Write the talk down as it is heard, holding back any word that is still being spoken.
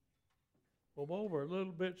I'm over a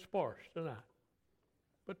little bit sparse tonight.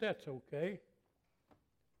 But that's okay.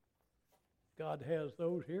 God has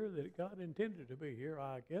those here that God intended to be here,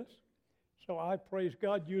 I guess. So I praise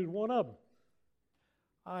God use one of them.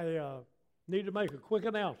 I need to make a quick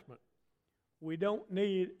announcement. We don't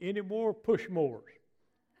need any more push mowers.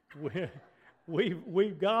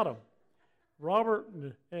 We've got them. Robert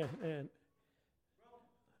and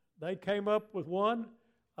they came up with one.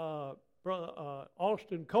 Brother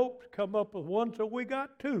Austin Copes come up with one, so we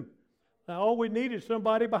got two. Now all we need is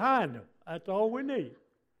somebody behind them. That's all we need.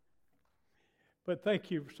 But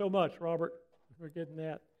thank you so much, Robert, for getting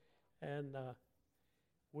that. And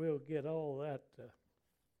we'll get all that,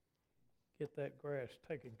 get that grass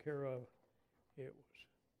taken care of. It was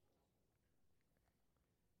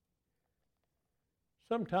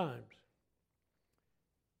sometimes,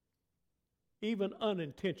 even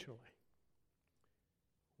unintentionally,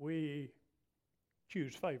 we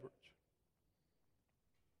choose favorites.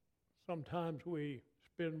 Sometimes we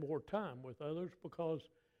spend more time with others because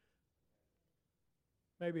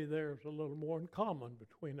maybe there's a little more in common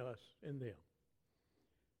between us and them.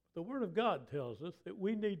 The Word of God tells us that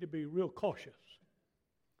we need to be real cautious.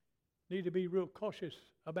 Need to be real cautious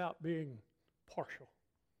about being partial.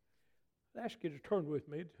 I'd ask you to turn with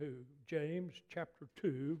me to James chapter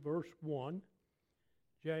 2, verse 1.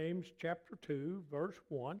 James chapter 2, verse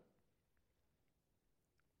 1.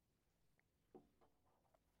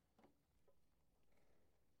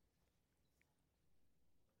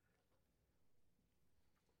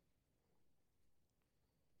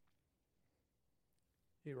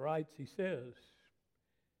 He writes, he says,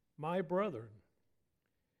 "My brethren,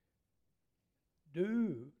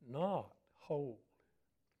 do not hold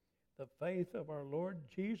the faith of our Lord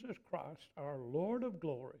Jesus Christ, our Lord of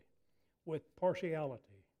glory, with partiality.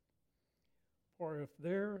 For if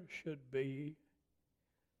there should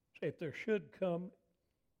come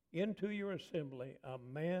into your assembly a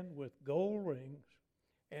man with gold rings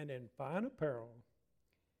and in fine apparel,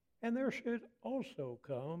 and there should also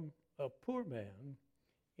come a poor man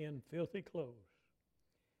in filthy clothes,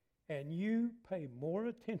 and you pay more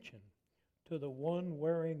attention to the one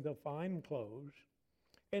wearing the fine clothes,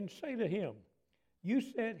 and say to him, 'You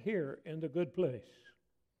sit here in the good place,'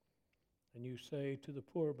 and you say to the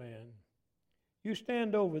poor man, 'You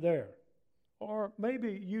stand over there,' or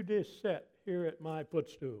maybe you just sit here at my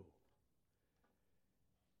footstool.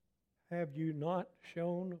 Have you not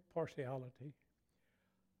shown partiality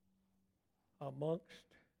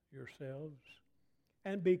amongst yourselves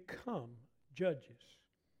and become judges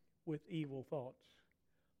with evil thoughts?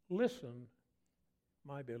 Listen,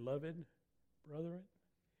 my beloved brethren,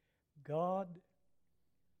 God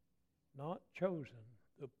has not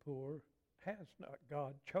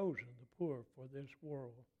God chosen the poor for this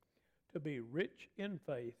world, to be rich in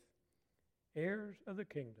faith, heirs of the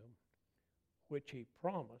kingdom, which he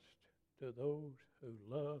promised to those who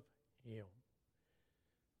love him."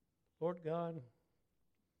 Lord God,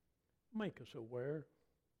 make us aware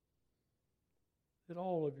that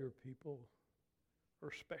all of your people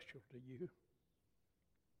are special to you.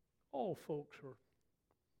 All folks are.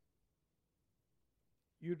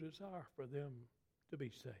 You desire for them to be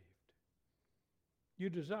saved. You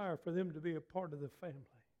desire for them to be a part of the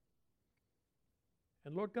family.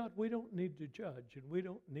 And Lord God, we don't need to judge, and we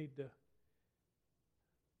don't need to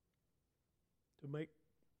make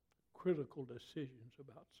critical decisions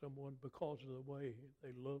about someone because of the way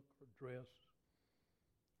they look or dress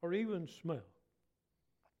or even smell.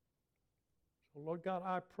 So Lord God,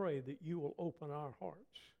 I pray that you will open our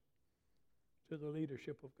hearts to the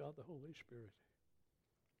leadership of God the Holy Spirit.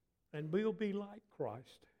 And we'll be like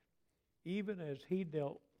Christ, even as he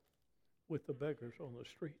dealt with the beggars on the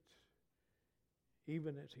streets,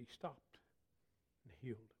 even as he stopped and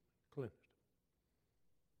healed them, cleansed them.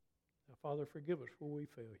 Now, Father, forgive us where we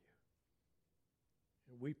fail you.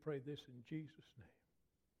 And we pray this in Jesus' name.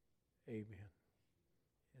 Amen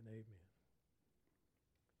and amen.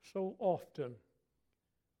 So often,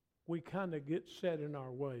 we kind of get set in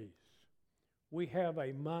our ways. We have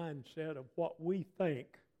a mindset of what we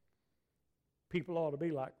think people ought to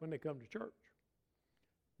be like when they come to church.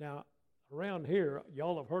 Now, around here,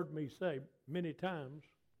 y'all have heard me say many times,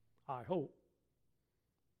 I hope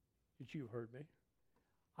that you've heard me,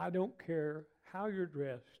 I don't care how you're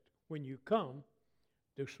dressed when you come,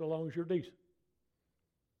 just so long as you're decent.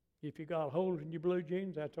 If you got holes in your blue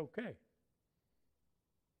jeans, that's okay.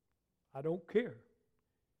 I don't care.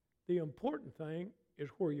 The important thing is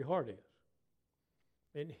where your heart is.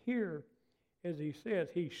 And here, as he says,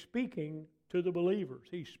 he's speaking to the believers.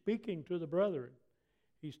 He's speaking to the brethren.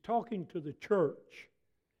 He's talking to the church.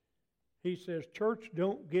 He says, church,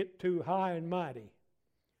 don't get too high and mighty.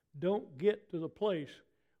 Don't get to the place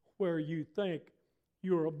where you think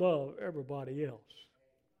you're above everybody else.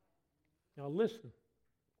 Now listen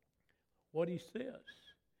what he says.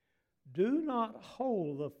 Do not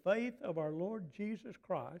hold the faith of our Lord Jesus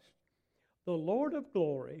Christ, the Lord of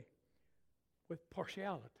glory, with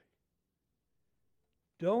partiality.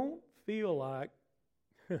 Don't feel like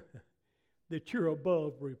that you're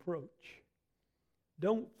above reproach.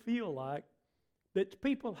 Don't feel like that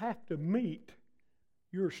people have to meet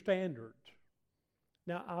your standards.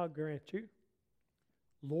 Now, I'll grant you,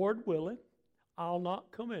 Lord willing, I'll not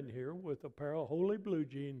come in here with a pair of holy blue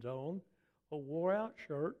jeans on, a wore-out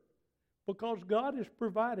shirt, because God has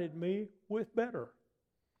provided me with better.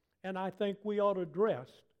 And I think we ought to dress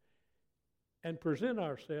and present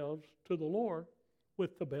ourselves to the Lord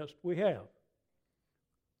with the best we have.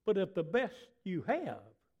 But if the best you have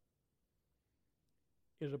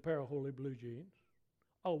is a pair of holy blue jeans,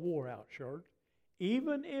 a wore-out shirt,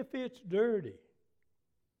 even if it's dirty,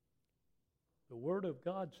 the Word of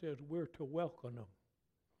God says we're to welcome them.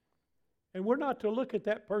 And we're not to look at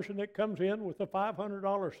that person that comes in with a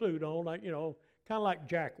 $500 suit on, like, kind of like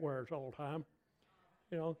Jack wears all the time.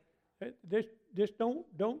 Just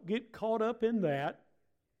don't get caught up in that.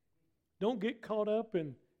 Don't get caught up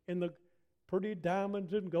in the pretty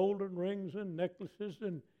diamonds and golden rings and necklaces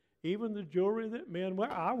and even the jewelry that men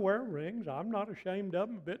wear. I wear rings. I'm not ashamed of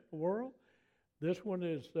them a bit in the world. This one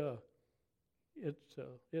is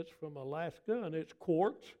it's from Alaska and it's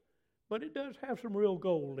quartz, but it does have some real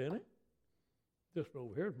gold in it. This one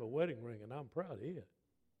over here is my wedding ring, and I'm proud of it.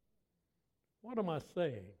 What am I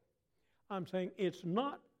saying? I'm saying it's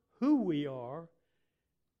not who we are.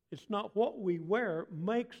 It's not what we wear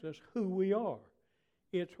makes us who we are.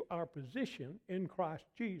 It's our position in Christ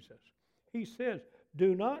Jesus. He says,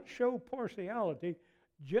 do not show partiality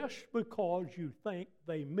just because you think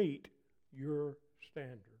they meet your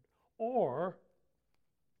standard, or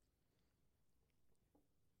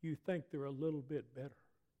you think they're a little bit better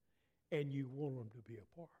and you want them to be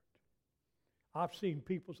a part. I've seen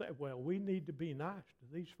people say, well, we need to be nice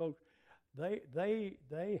to these folks.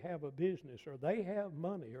 They have a business, or they have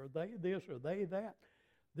money, or they this, or they that.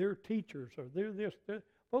 They're teachers, or they're this.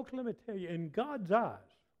 Folks, let me tell you, in God's eyes,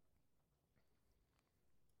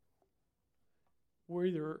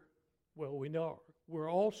 we know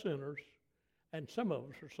we're all sinners, and some of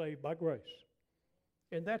us are saved by grace.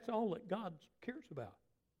 And that's all that God cares about.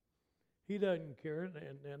 He doesn't care,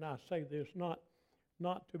 and I say this not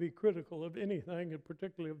to be critical of anything, and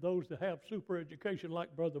particularly of those that have super education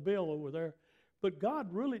like Brother Bill over there, but God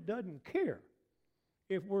really doesn't care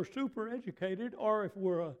if we're super educated or if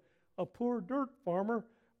we're a poor dirt farmer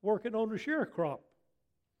working on a sharecrop.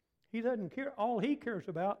 He doesn't care. All he cares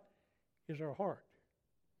about is our heart.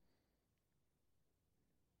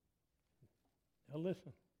 Now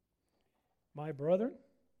listen, my brethren,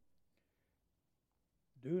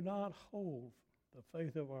 do not hold the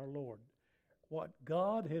faith of our Lord. What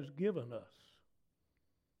God has given us,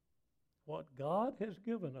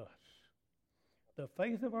 the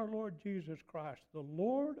faith of our Lord Jesus Christ, the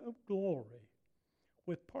Lord of glory,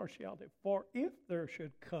 with partiality. For if there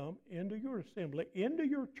should come into your assembly, into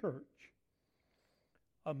your church,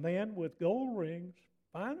 a man with gold rings,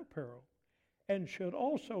 fine apparel, and should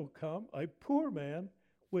also come a poor man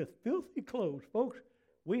with filthy clothes. Folks,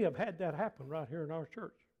 we have had that happen right here in our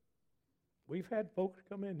church. We've had folks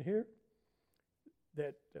come in here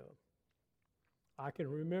that I can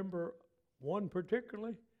remember one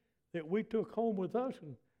particularly that we took home with us,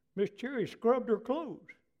 and Miss Cherry scrubbed her clothes.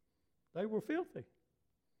 They were filthy.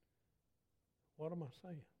 What am I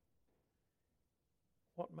saying?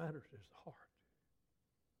 What matters is the heart.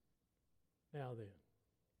 Now then,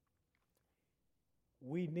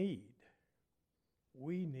 we need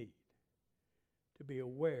to be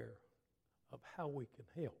aware of how we can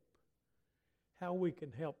help. How we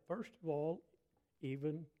can help, first of all,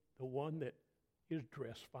 even the one that is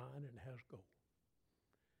dressed fine and has gold.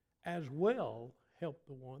 As well, help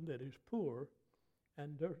the one that is poor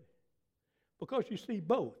and dirty. Because you see,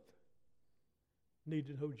 both need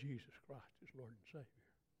to know Jesus Christ as Lord and Savior.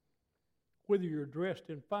 Whether you're dressed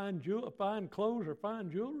in fine clothes or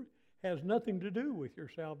fine jewelry has nothing to do with your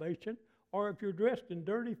salvation, or if you're dressed in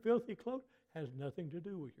dirty, filthy clothes, has nothing to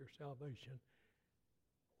do with your salvation.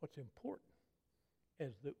 What's important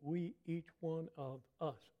is that we, each one of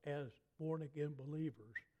us, as born-again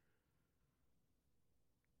believers,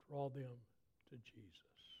 draw them to Jesus.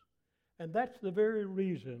 And that's the very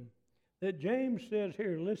reason that James says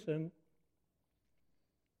here, listen,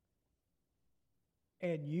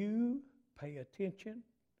 and you pay attention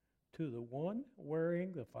to the one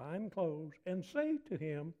wearing the fine clothes and say to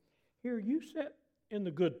him, here, you sit in the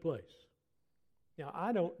good place. Now,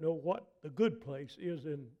 I don't know what the good place is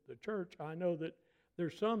in the church. I know that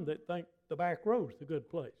there's some that think the back row is the good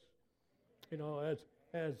place. You know, as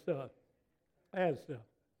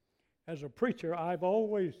a preacher, I've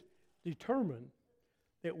always determined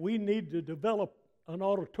that we need to develop an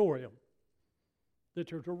auditorium. That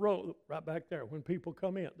there's a row right back there when people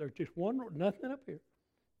come in. There's just one row, nothing up here.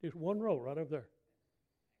 Just one row right up there.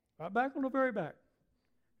 Right back on the very back.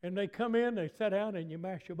 And they come in, they sit down, and you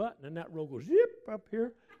mash a button, and that row goes zip up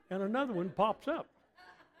here, and another one pops up.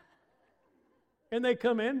 And they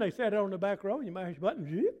come in, they sit down on the back row, and you mash a button,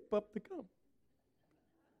 zip, up they come.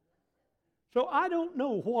 So I don't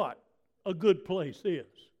know what a good place is.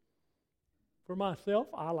 For myself,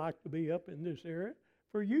 I like to be up in this area.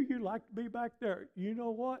 For you, you like to be back there. You know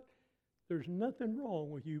what? There's nothing wrong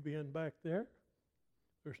with you being back there.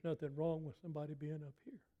 There's nothing wrong with somebody being up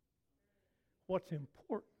here. What's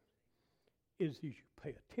important is you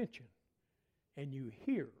pay attention and you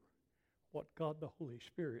hear what God the Holy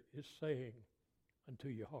Spirit is saying unto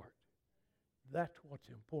your heart. That's what's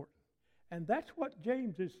important. And that's what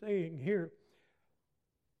James is saying here.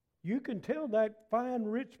 You can tell that fine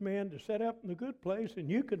rich man to sit up in the good place, and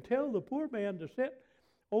you can tell the poor man to sit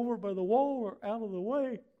over by the wall or out of the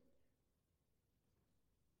way.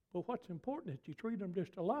 But what's important is you treat them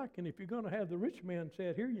just alike, and if you're going to have the rich man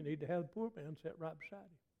sit here, you need to have the poor man sit right beside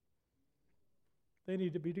him. They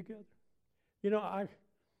need to be together. You know,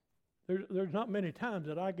 there's not many times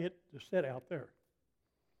that I get to sit out there.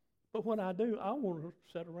 But when I do, I want to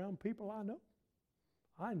sit around people I know.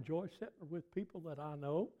 I enjoy sitting with people that I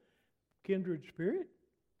know, kindred spirit.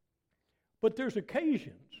 But there's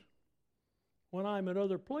occasions when I'm at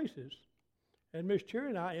other places, and Miss Cherry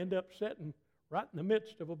and I end up sitting right in the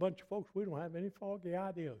midst of a bunch of folks we don't have any foggy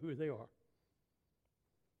idea who they are.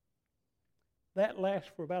 That lasts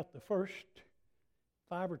for about the first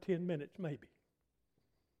 5 or 10 minutes maybe.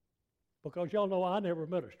 Because y'all know I never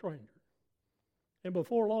met a stranger. And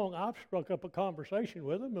before long, I've struck up a conversation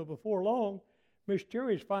with them, and before long, Miss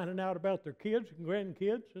Cherry's finding out about their kids and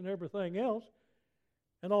grandkids and everything else,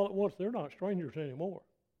 and all at once they're not strangers anymore.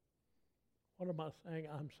 What am I saying?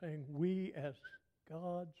 I'm saying we as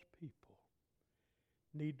God's people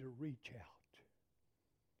need to reach out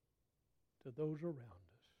to those around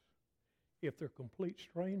us. If they're complete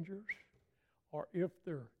strangers or if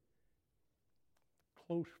they're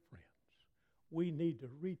close friends, we need to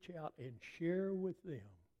reach out and share with them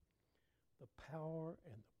the power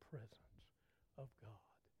and the presence of God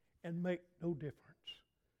and make no difference.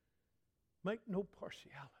 Make no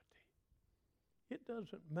partiality. It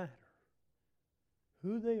doesn't matter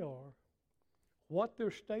who they are, what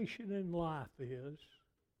their station in life is.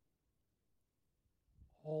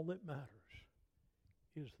 All that matters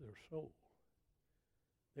is their soul,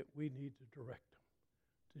 that we need to direct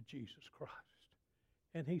them to Jesus Christ.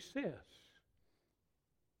 And he says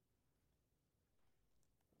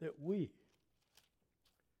that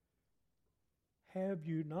have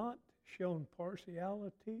you not shown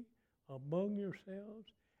partiality among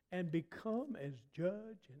yourselves and become as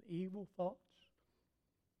judge in evil thoughts?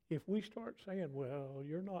 If we start saying, well,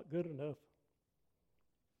 you're not good enough,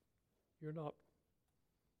 you're not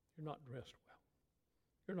dressed well,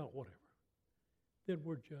 you're not whatever, then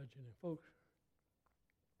we're judging. And folks,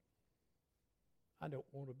 I don't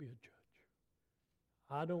want to be a judge.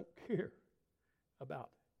 I don't care about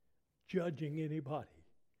judging anybody.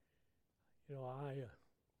 You know,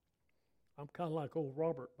 I'm kind of like old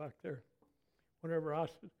Robert back there. Whenever I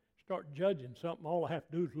start judging something, all I have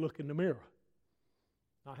to do is look in the mirror.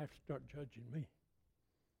 I have to start judging me.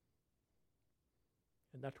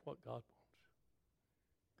 And that's what God wants.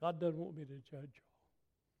 God doesn't want me to judge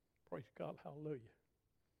y'all. Praise God, hallelujah.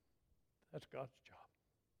 That's God's job.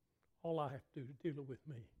 All I have to do is deal with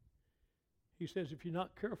me. He says if you're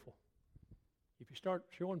not careful, if you start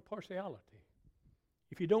showing partiality,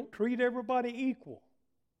 if you don't treat everybody equal,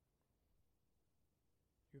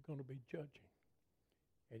 you're going to be judging.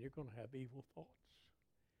 And you're going to have evil thoughts.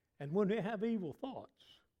 And when we have evil thoughts,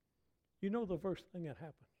 you know the first thing that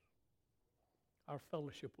happens? Our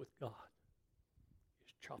fellowship with God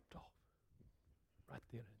is chopped off. Right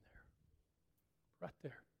then and there. Right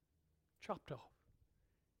there. Chopped off.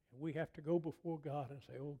 And we have to go before God and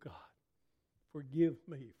say, oh God, forgive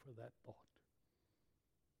me for that thought.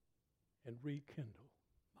 And rekindle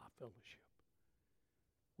my fellowship.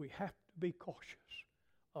 We have to be cautious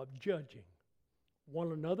of judging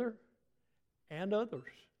one another and others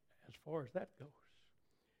as far as that goes.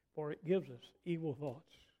 For it gives us evil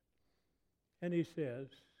thoughts. And he says,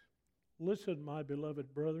 listen, my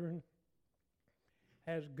beloved brethren,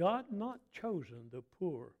 Has God not chosen the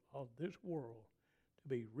poor of this world to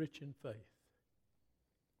be rich in faith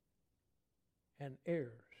and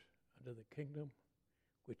heirs unto the kingdom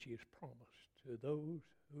which he has promised to those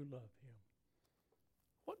who love him?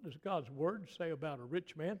 What does God's word say about a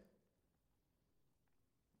rich man?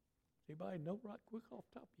 Anybody know right quick off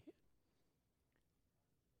the top of your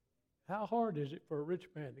head? How hard is it for a rich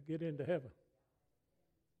man to get into heaven?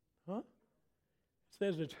 Huh? It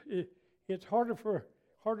says it's harder for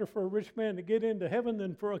a rich man to get into heaven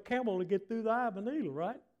than for a camel to get through the eye of a needle,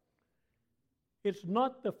 right? It's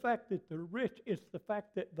not the fact that they're rich, it's the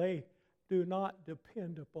fact that they do not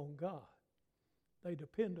depend upon God. They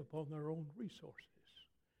depend upon their own resources.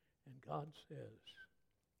 And God says,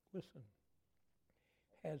 listen,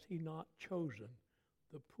 has he not chosen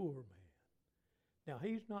the poor man? Now,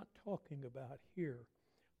 he's not talking about here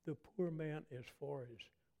the poor man as far as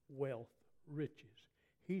wealth, riches.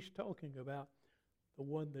 He's talking about the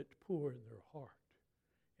one that's poor in their heart.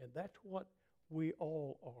 And that's what we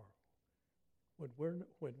all are.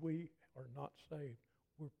 When we are not saved,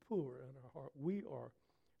 we're poor in our heart. We are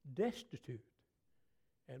destitute,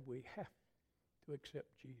 and we have to accept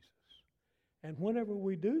Jesus. And whenever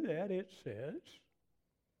we do that, it says,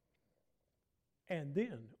 and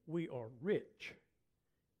then we are rich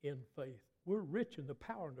in faith. We're rich in the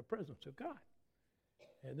power and the presence of God.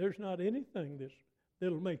 And there's not anything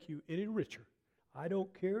that'll make you any richer. I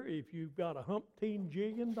don't care if you've got $100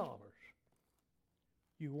 billion.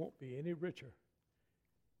 You won't be any richer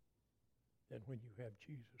than when you have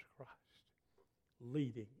Jesus Christ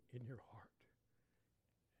leading in your heart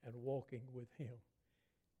and walking with him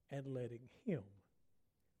and letting him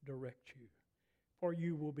direct you. For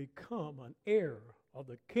you will become an heir of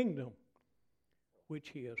the kingdom which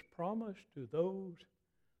he has promised to those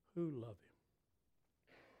who love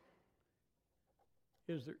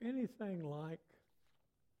him. Is there anything like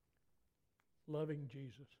loving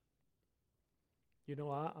Jesus? You know,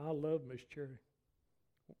 I love Miss Cherry.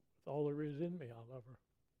 With all there is in me, I love her.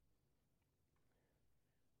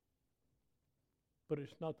 But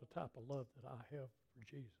it's not the type of love that I have for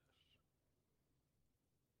Jesus.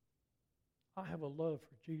 I have a love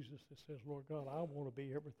for Jesus that says, Lord God, I want to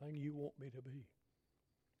be everything you want me to be.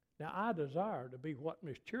 Now, I desire to be what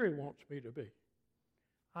Miss Cherry wants me to be.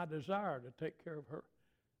 I desire to take care of her.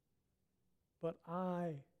 But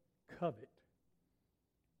I covet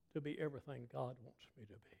to be everything God wants me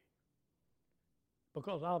to be.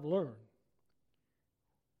 Because I've learned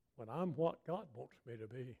when I'm what God wants me to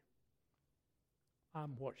be,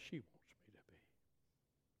 I'm what she wants me to be.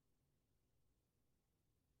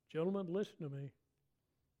 Gentlemen, listen to me.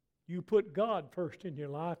 You put God first in your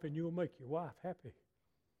life and you'll make your wife happy.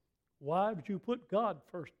 Wives, you put God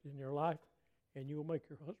first in your life and you'll make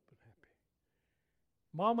your husband happy.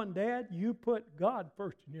 Mom and Dad, you put God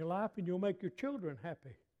first in your life and you'll make your children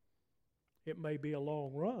happy. It may be a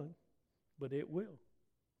long run, but it will.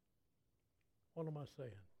 What am I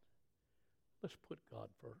saying? Let's put God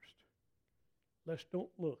first. Let's don't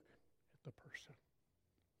look at the person.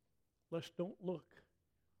 Let's don't look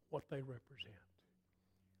what they represent.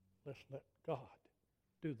 Let's let God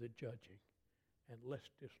do the judging, and let's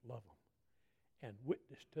just love them and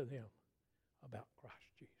witness to them about Christ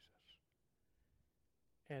Jesus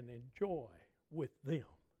and enjoy with them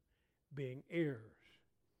being heirs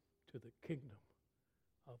to the kingdom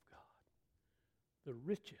of God, the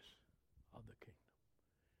riches of the kingdom.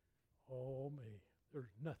 Oh me,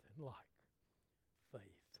 there's nothing like faith.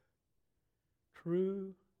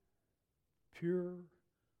 True, pure,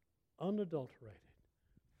 unadulterated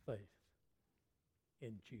faith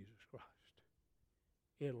in Jesus Christ.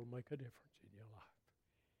 It'll make a difference in your life.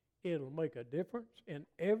 It'll make a difference in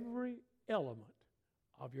every element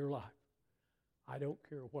of your life. I don't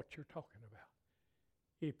care what you're talking about.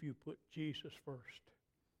 If you put Jesus first,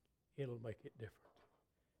 it'll make it different.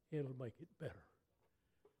 It'll make it better.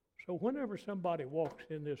 So whenever somebody walks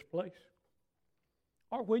in this place,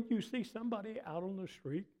 or when you see somebody out on the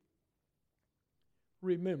street,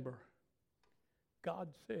 remember, God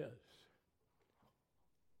says,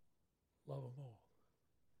 love them all.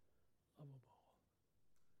 Love them all.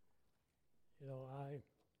 You know,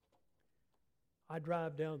 I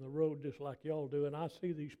drive down the road just like y'all do, and I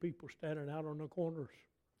see these people standing out on the corners.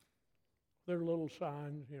 Their little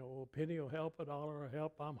signs, you know, a penny will help, a dollar will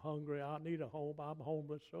help, I'm hungry, I need a home, I'm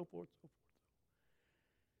homeless, so forth, so forth.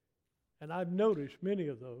 And I've noticed many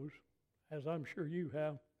of those, as I'm sure you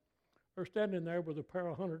have, are standing there with a pair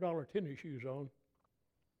of $100 tennis shoes on,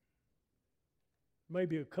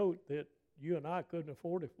 maybe a coat that you and I couldn't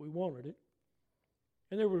afford if we wanted it.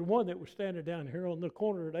 And there was one that was standing down here on the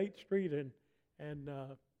corner at 8th Street and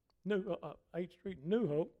 8th Street in New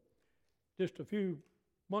Hope just a few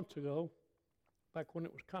months ago, back when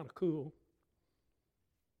it was kind of cool.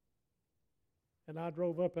 And I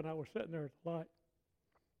drove up and I was sitting there at the light,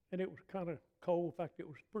 and it was kind of cold. In fact, it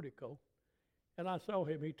was pretty cold. And I saw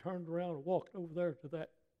him. He turned around and walked over there to that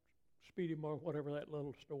Speedy Mart, whatever that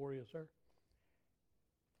little store is there.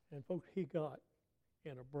 And folks, he got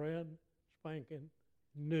in a brand spanking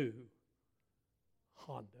new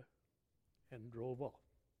Honda and drove off.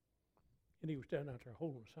 And he was standing out there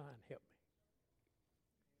holding a sign, "Help me."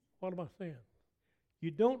 What am I saying?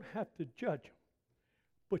 You don't have to judge them,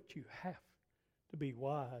 but you have to be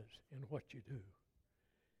wise in what you do.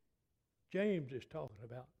 James is talking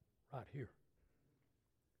about right here.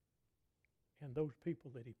 And those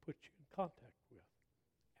people that he puts you in contact with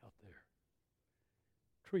out there.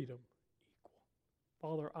 Treat them equal.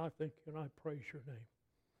 Father, I thank you and I praise your name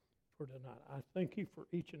for tonight. I thank you for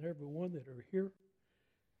each and every one that are here.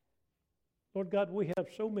 Lord God, we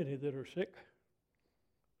have so many that are sick,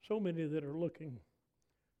 so many that are looking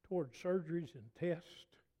toward surgeries and tests.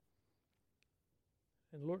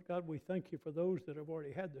 And Lord God, we thank you for those that have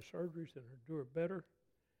already had the surgeries and are doing better.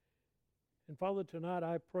 And Father, tonight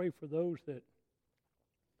I pray for those that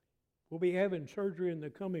will be having surgery in the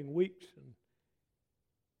coming weeks.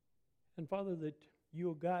 And Father, that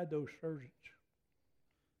you'll guide those surgeons.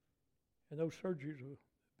 And those surgeries will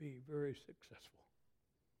be very successful.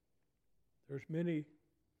 There's many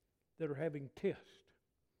that are having tests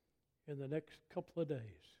in the next couple of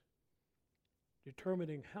days,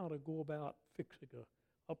 determining how to go about fixing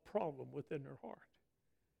a problem within their heart.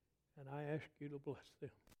 And I ask you to bless them.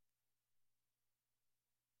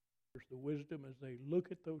 There's the wisdom as they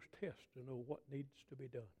look at those tests to know what needs to be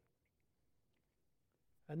done.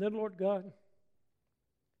 And then, Lord God,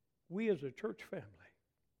 we as a church family,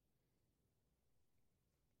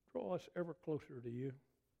 draw us ever closer to you.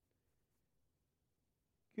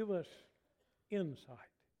 Give us insight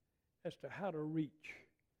as to how to reach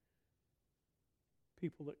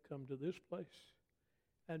people that come to this place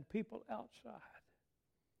and people outside.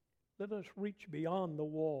 Let us reach beyond the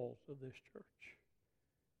walls of this church.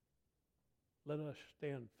 Let us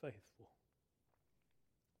stand faithful.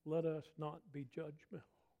 Let us not be judgmental,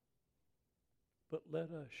 but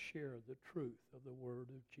let us share the truth of the word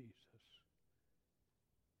of Jesus,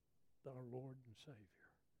 our Lord and Savior,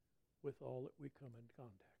 with all that we come in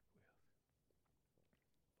contact with.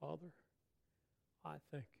 Father, I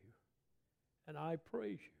thank you and I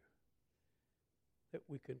praise you that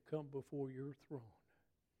we can come before your throne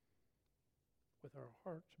with our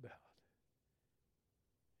hearts bowed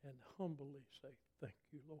and humbly say, thank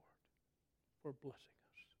you, Lord, for blessing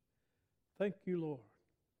us. Thank you, Lord,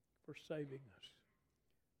 for saving us.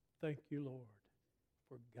 Thank you, Lord,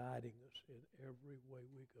 for guiding us in every way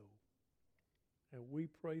we go. And we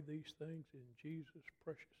pray these things in Jesus'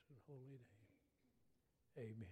 precious and holy name. Amen.